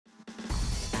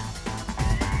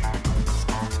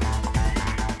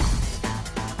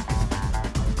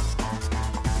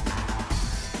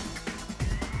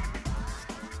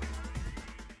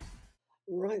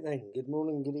Right then, good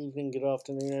morning, good evening, good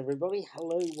afternoon, everybody.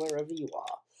 Hello, wherever you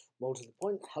are. More to the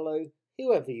point, hello,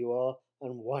 whoever you are,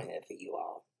 and wherever you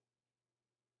are.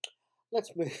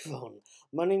 Let's move on.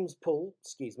 My name's Paul,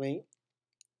 excuse me.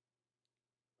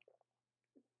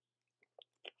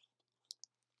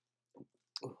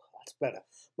 Oh, that's better.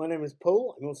 My name is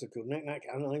Paul, I'm also called Knick-Knack,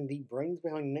 and I'm the brains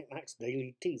behind Knick-Knack's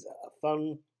Daily Teaser, a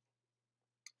fun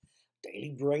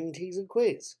daily brain teaser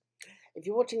quiz. If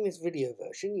you're watching this video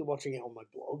version, you're watching it on my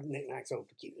blog, Knick-Knacks Old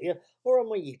Peculiar, or on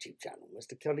my YouTube channel,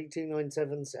 Mr.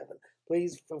 Cuddy2977.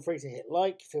 Please feel free to hit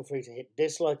like, feel free to hit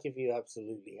dislike if you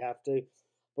absolutely have to.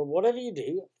 But whatever you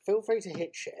do, feel free to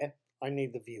hit share, I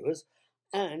need the viewers,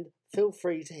 and feel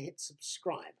free to hit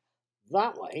subscribe.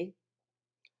 That way,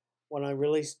 when I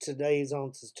release today's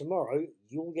answers tomorrow,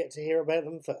 you'll get to hear about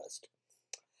them first.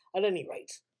 At any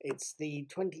rate, it's the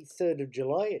 23rd of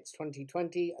July, it's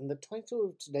 2020, and the title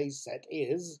of today's set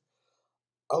is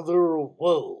Other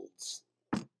Worlds.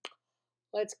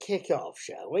 Let's kick off,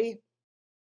 shall we?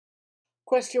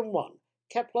 Question 1.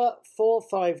 Kepler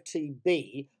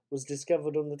 452b was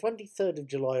discovered on the 23rd of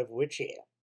July of which year?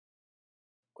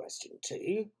 Question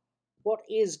 2. What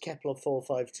is Kepler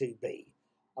 452b?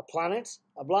 A planet,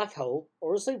 a black hole,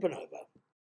 or a supernova?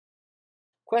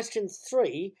 Question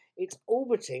 3. It's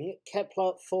orbiting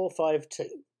Kepler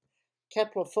 452.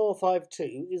 Kepler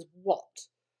 452 is what?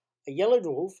 A yellow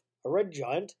dwarf, a red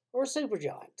giant, or a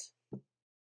supergiant?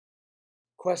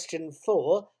 Question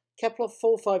 4. Kepler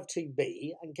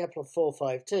 452b and Kepler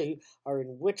 452 are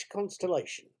in which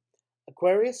constellation?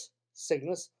 Aquarius,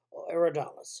 Cygnus, or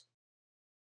Eridanus?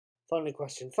 Finally,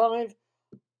 question 5.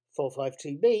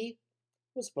 452b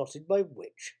was spotted by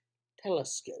which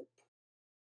telescope?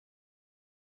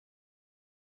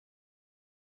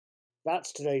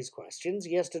 That's today's questions.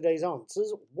 Yesterday's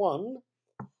answers. 1.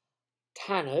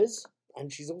 Tanners,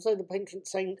 and she's also the patron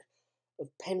saint of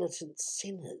penitent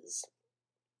sinners.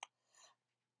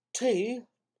 2.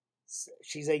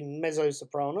 She's a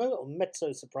mezzo-soprano or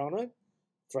mezzo-soprano.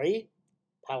 3.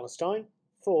 Palestine.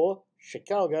 4.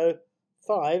 Chicago.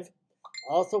 5.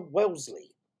 Arthur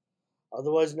Wellesley,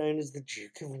 otherwise known as the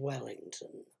Duke of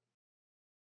Wellington.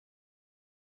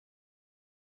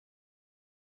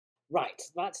 Right,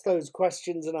 that's those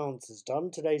questions and answers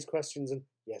done. Today's questions and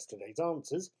yesterday's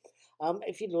answers.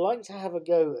 If you'd like to have a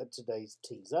go at today's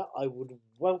teaser, I would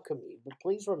welcome you. But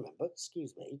please remember,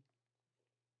 excuse me,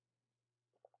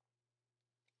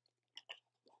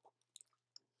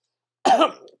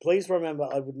 please remember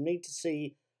I would need to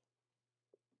see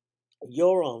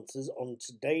your answers on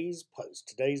today's post,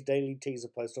 today's daily teaser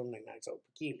post on Knick-Knack's Old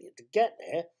Peculiar. To get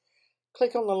there,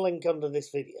 click on the link under this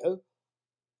video,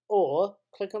 or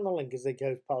click on the link as it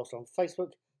goes past on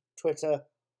Facebook, Twitter,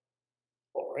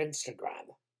 or Instagram.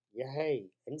 Yay,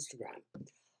 Instagram.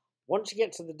 Once you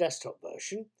get to the desktop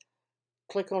version,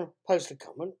 click on Post a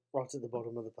Comment right at the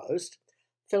bottom of the post.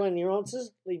 Fill in your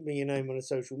answers, leave me your name and a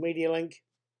social media link.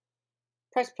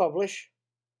 Press Publish.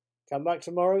 Come back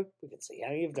tomorrow, we can see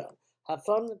how you've done. Have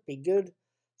fun, be good,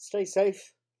 stay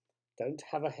safe, don't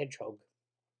have a hedgehog.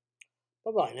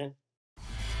 Bye-bye now.